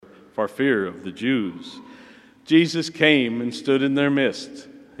for fear of the Jews. Jesus came and stood in their midst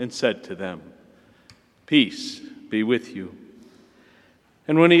and said to them, "Peace be with you."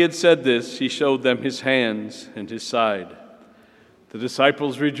 And when he had said this, he showed them his hands and his side. The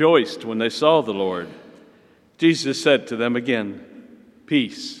disciples rejoiced when they saw the Lord. Jesus said to them again,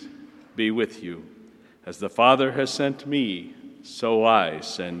 "Peace be with you. As the Father has sent me, so I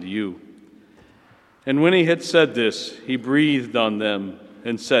send you." And when he had said this, he breathed on them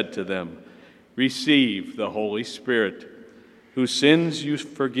and said to them, "Receive the Holy Spirit. Whose sins you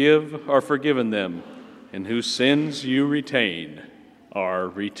forgive are forgiven them, and whose sins you retain are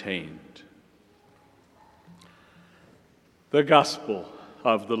retained." The Gospel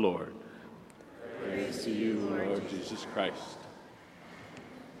of the Lord. Praise to you, Lord Jesus Christ.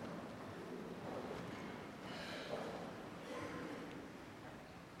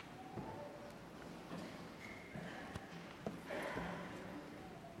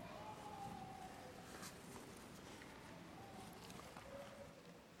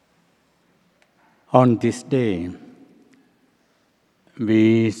 On this day,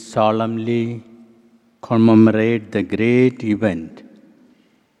 we solemnly commemorate the great event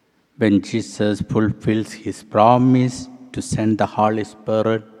when Jesus fulfills his promise to send the Holy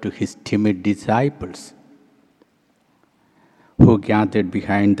Spirit to his timid disciples who gathered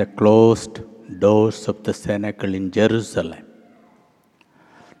behind the closed doors of the cenacle in Jerusalem.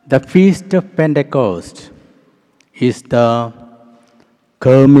 The Feast of Pentecost is the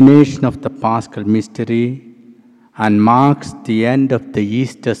culmination of the Paschal mystery and marks the end of the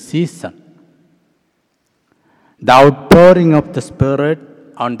Easter season. The outpouring of the Spirit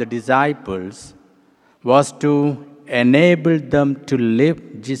on the disciples was to enable them to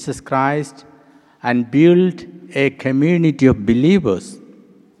live Jesus Christ and build a community of believers.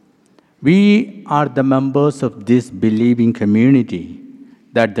 We are the members of this believing community,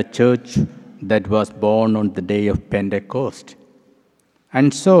 that the church that was born on the day of Pentecost.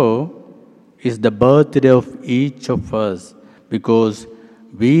 And so is the birthday of each of us, because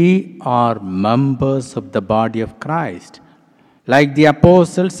we are members of the body of Christ. Like the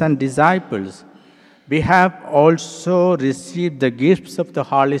apostles and disciples, we have also received the gifts of the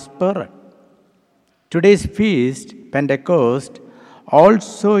Holy Spirit. Today's feast, Pentecost,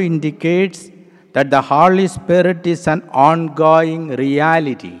 also indicates that the Holy Spirit is an ongoing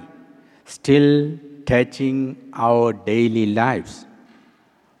reality, still touching our daily lives.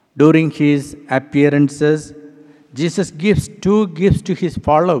 During his appearances, Jesus gives two gifts to his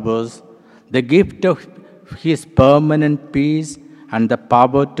followers: the gift of his permanent peace and the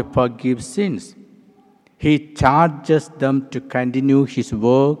power to forgive sins. He charges them to continue his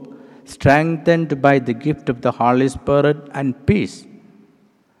work, strengthened by the gift of the Holy Spirit and peace.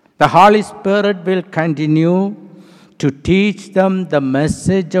 The Holy Spirit will continue to teach them the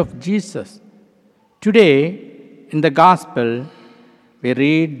message of Jesus. Today, in the Gospel, we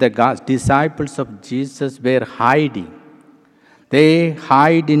read the disciples of Jesus were hiding. They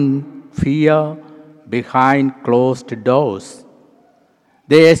hide in fear behind closed doors.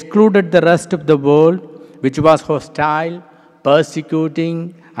 They excluded the rest of the world, which was hostile,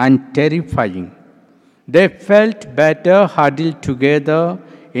 persecuting, and terrifying. They felt better huddled together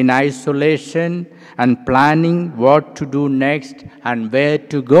in isolation and planning what to do next and where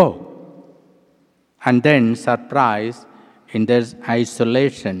to go. And then, surprise, in their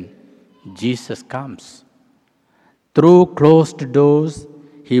isolation, Jesus comes. Through closed doors,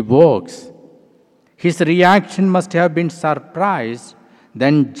 he walks. His reaction must have been surprise,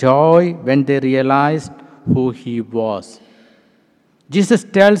 then joy when they realized who he was. Jesus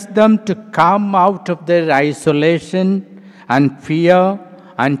tells them to come out of their isolation and fear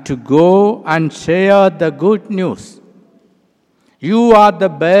and to go and share the good news. You are the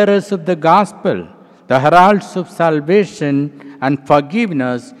bearers of the gospel, the heralds of salvation and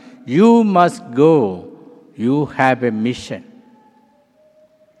forgiveness. You must go. You have a mission.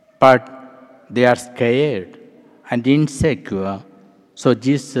 But they are scared and insecure. So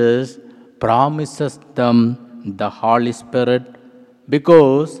Jesus promises them the Holy Spirit,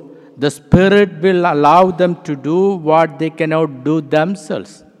 because the Spirit will allow them to do what they cannot do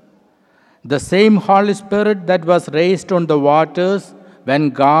themselves. The same Holy Spirit that was raised on the waters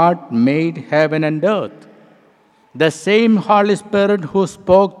when God made heaven and earth. The same Holy Spirit who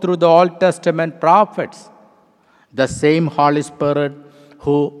spoke through the Old Testament prophets. The same Holy Spirit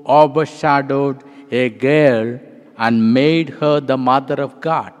who overshadowed a girl and made her the mother of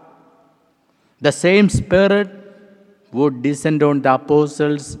God. The same Spirit would descend on the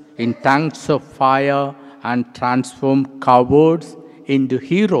apostles in tongues of fire and transform cowards into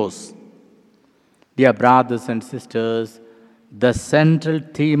heroes. Dear brothers and sisters, The central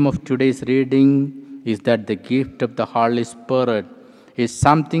theme of today's reading is that the gift of the Holy Spirit is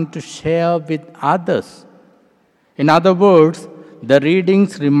something to share with others. In other words, the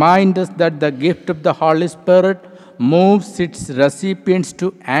readings remind us that the gift of the Holy Spirit moves its recipients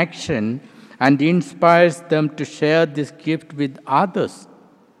to action and inspires them to share this gift with others.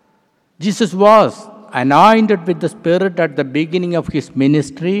 Jesus was anointed with the Spirit at the beginning of his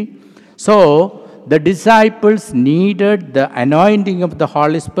ministry, so the disciples needed the anointing of the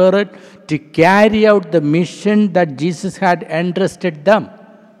Holy Spirit to carry out the mission that Jesus had entrusted them.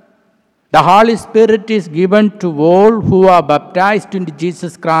 The Holy Spirit is given to all who are baptized into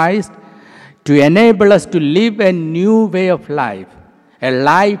Jesus Christ to enable us to live a new way of life, a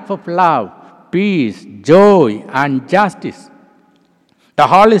life of love, peace, joy, and justice. The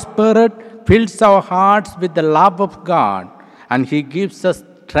Holy Spirit fills our hearts with the love of God, and He gives us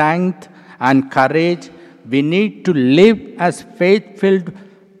strength and courage we need to live as faith-filled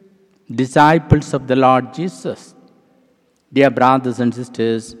disciples of the Lord Jesus. Dear brothers and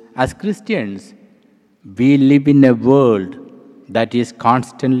sisters, as Christians, we live in a world that is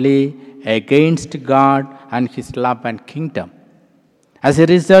constantly against God and His love and kingdom. As a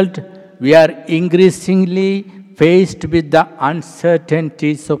result, we are increasingly faced with the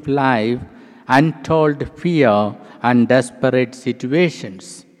uncertainties of life, untold fear, and desperate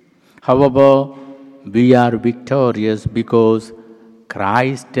situations. However, we are victorious because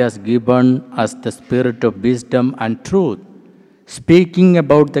Christ has given us the spirit of wisdom and truth. Speaking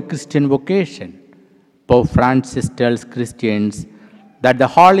about the Christian vocation, Pope Francis tells Christians that the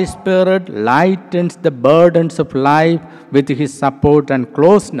Holy Spirit lightens the burdens of life with His support and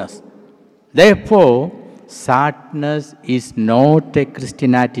closeness. Therefore, sadness is not a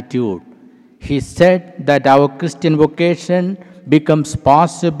Christian attitude. He said that our Christian vocation becomes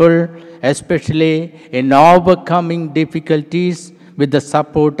possible, especially in overcoming difficulties with the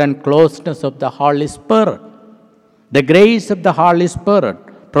support and closeness of the Holy Spirit. The grace of the Holy Spirit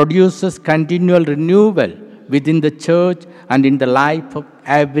produces continual renewal within the church and in the life of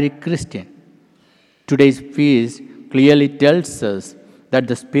every Christian. Today's feast clearly tells us that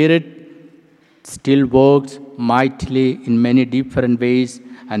the Spirit still works mightily in many different ways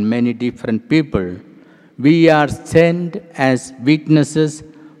and many different people. We are sent as witnesses,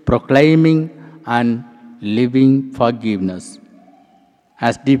 proclaiming and living forgiveness.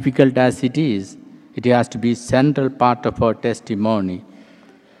 As difficult as it is, it has to be a central part of our testimony.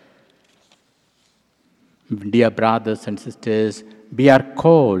 Dear brothers and sisters, we are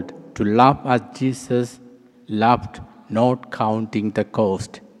called to love as Jesus loved, not counting the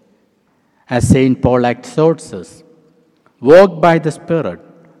cost. As St. Paul exhorts us, walk by the Spirit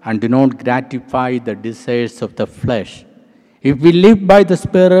and do not gratify the desires of the flesh. If we live by the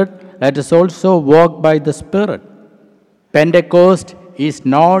Spirit, let us also walk by the Spirit. Pentecost is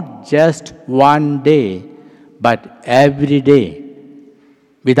not just one day, but every day.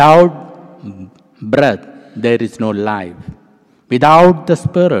 Without breath, there is no life. Without the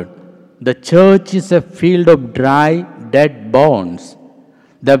Spirit, the church is a field of dry, dead bones.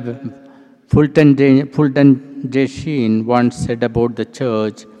 The Fulton Sheen once said about the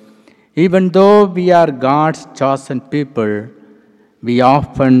church, even though we are God's chosen people, we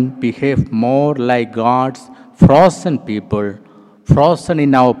often behave more like God's frozen people, frozen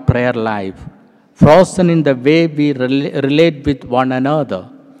in our prayer life, frozen in the way we relate with one another,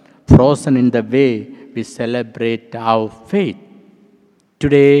 frozen in the way we celebrate our faith.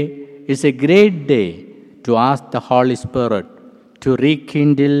 Today is a great day to ask the Holy Spirit to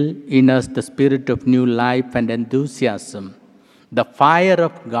rekindle in us the spirit of new life and enthusiasm, the fire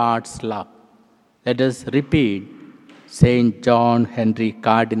of God's love. Let us repeat St. John Henry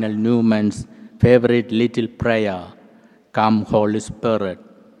Cardinal Newman's favorite little prayer, Come Holy Spirit.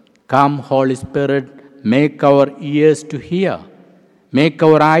 Come Holy Spirit, make our ears to hear, make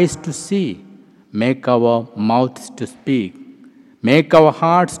our eyes to see, make our mouths to speak, make our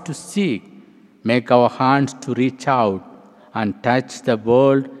hearts to seek, make our hands to reach out and touch the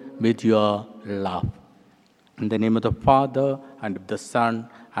world with your love. In the name of the Father, and of the Son,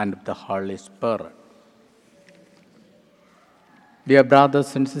 and of the Holy Spirit. Dear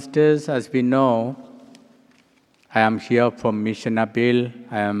brothers and sisters, as we know, I am here from Mission Appeal.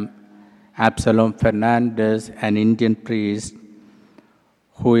 I am Absalom Fernandez, an Indian priest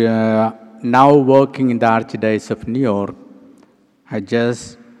who is now working in the Archdiocese of New York.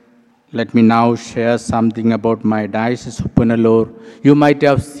 Let me now share something about my Diocese of Punalur. You might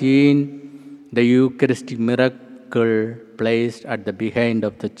have seen the Eucharistic miracle placed at the behind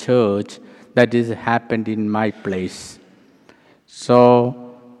of the church that is happened in my place.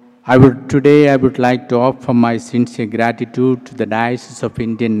 So Today I would like to offer my sincere gratitude to the Diocese of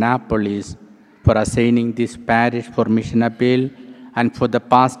Indianapolis for assigning this parish for mission appeal and for the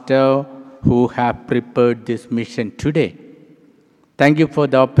pastor who have prepared this mission today. Thank you for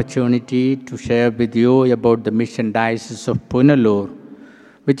the opportunity to share with you about the mission diocese of Punalur,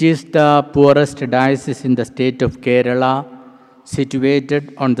 which is the poorest diocese in the state of Kerala,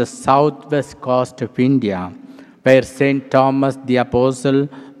 situated on the southwest coast of India, where St. Thomas the Apostle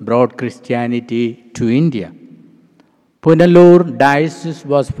brought Christianity to India. Punalur diocese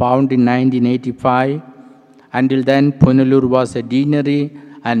was founded in 1985. Until then, Punalur was a deanery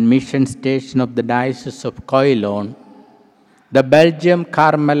and mission station of the Diocese of Coilon. The Belgian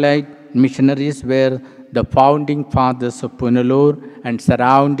Carmelite missionaries were the founding fathers of Punalur and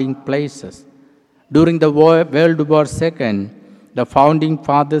surrounding places. During the World War II, the founding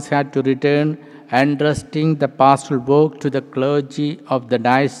fathers had to return, entrusting the pastoral work to the clergy of the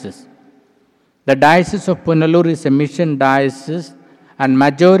diocese. The Diocese of Punalur is a mission diocese, and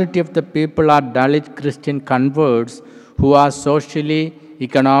majority of the people are Dalit Christian converts who are socially,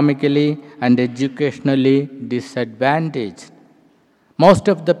 economically, and educationally disadvantaged. Most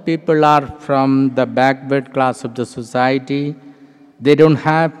of the people are from the backward class of the society. They don't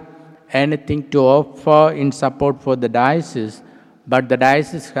have anything to offer in support for the diocese, but the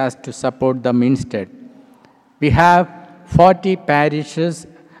diocese has to support them instead. We have 40 parishes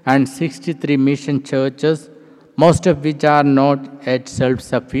and 63 mission churches, most of which are not yet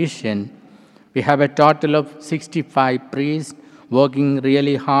self-sufficient. We have a total of 65 priests working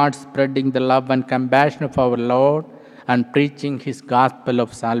really hard, spreading the love and compassion of our Lord and preaching His gospel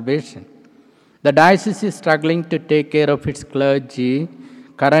of salvation. The diocese is struggling to take care of its clergy.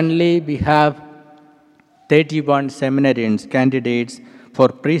 Currently, we have 31 seminarians, candidates for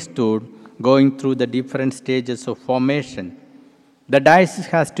priesthood, going through the different stages of formation. The diocese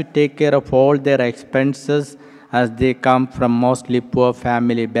has to take care of all their expenses as they come from mostly poor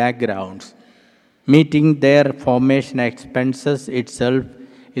family backgrounds. Meeting their formation expenses itself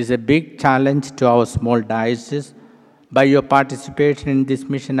is a big challenge to our small diocese. By your participation in this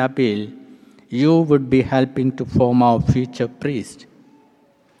mission appeal, you would be helping to form our future priest.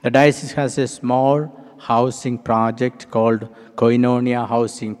 The diocese has a small housing project called Koinonia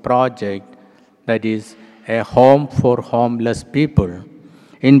Housing Project, that is a home for homeless people,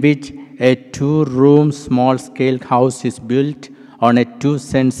 in which a 2-room small-scale house is built on a 2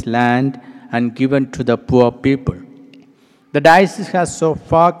 cents land and given to the poor people. The diocese has so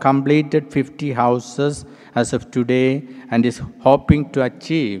far completed 50 houses as of today and is hoping to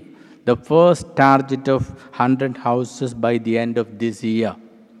achieve the first target of 100 houses by the end of this year.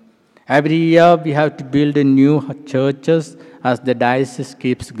 Every year we have to build new churches as the diocese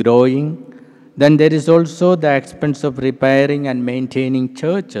keeps growing. Then there is also the expense of repairing and maintaining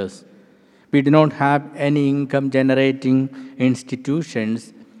churches. We do not have any income generating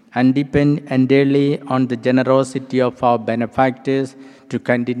institutions and depend entirely on the generosity of our benefactors to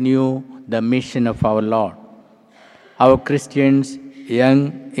continue the mission of our Lord. Our Christians,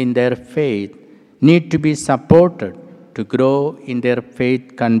 young in their faith, need to be supported to grow in their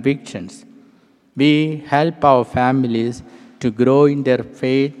faith convictions. We help our families to grow in their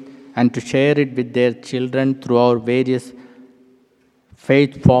faith and to share it with their children through our various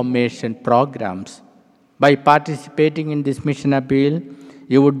faith formation programs. By participating in this mission appeal,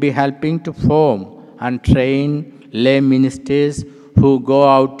 you would be helping to form and train lay ministers who go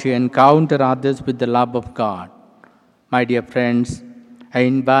out to encounter others with the love of God. My dear friends, I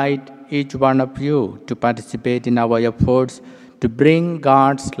invite each one of you to participate in our efforts to bring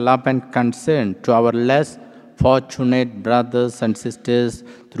God's love and concern to our less fortunate brothers and sisters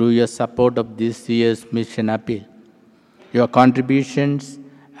through your support of this year's mission appeal. Your contributions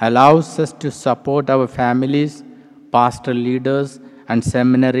allows us to support our families, pastoral leaders, and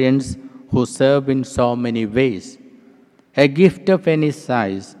seminarians who serve in so many ways. A gift of any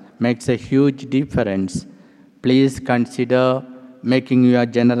size makes a huge difference. Please consider making your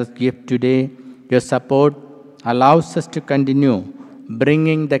generous gift today. Your support allows us to continue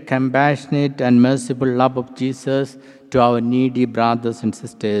bringing the compassionate and merciful love of Jesus to our needy brothers and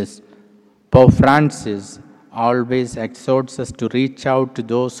sisters. Pope Francis always exhorts us to reach out to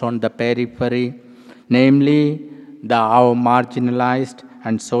those on the periphery, namely our marginalized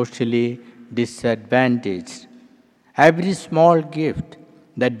and socially disadvantaged. Every small gift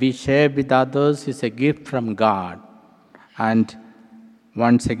that we share with others is a gift from God. And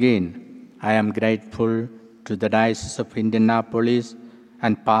once again, I am grateful to the Diocese of Indianapolis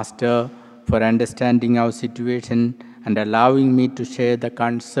and Pastor for understanding our situation and allowing me to share the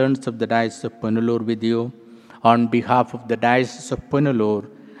concerns of the Diocese of Punalur with you. On behalf of the Diocese of Punalur,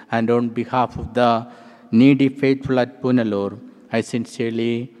 and on behalf of the needy faithful at Punalur, I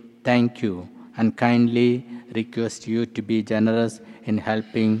sincerely thank you and kindly request you to be generous in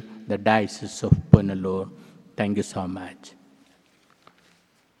helping the Diocese of Punalur. Thank you so much.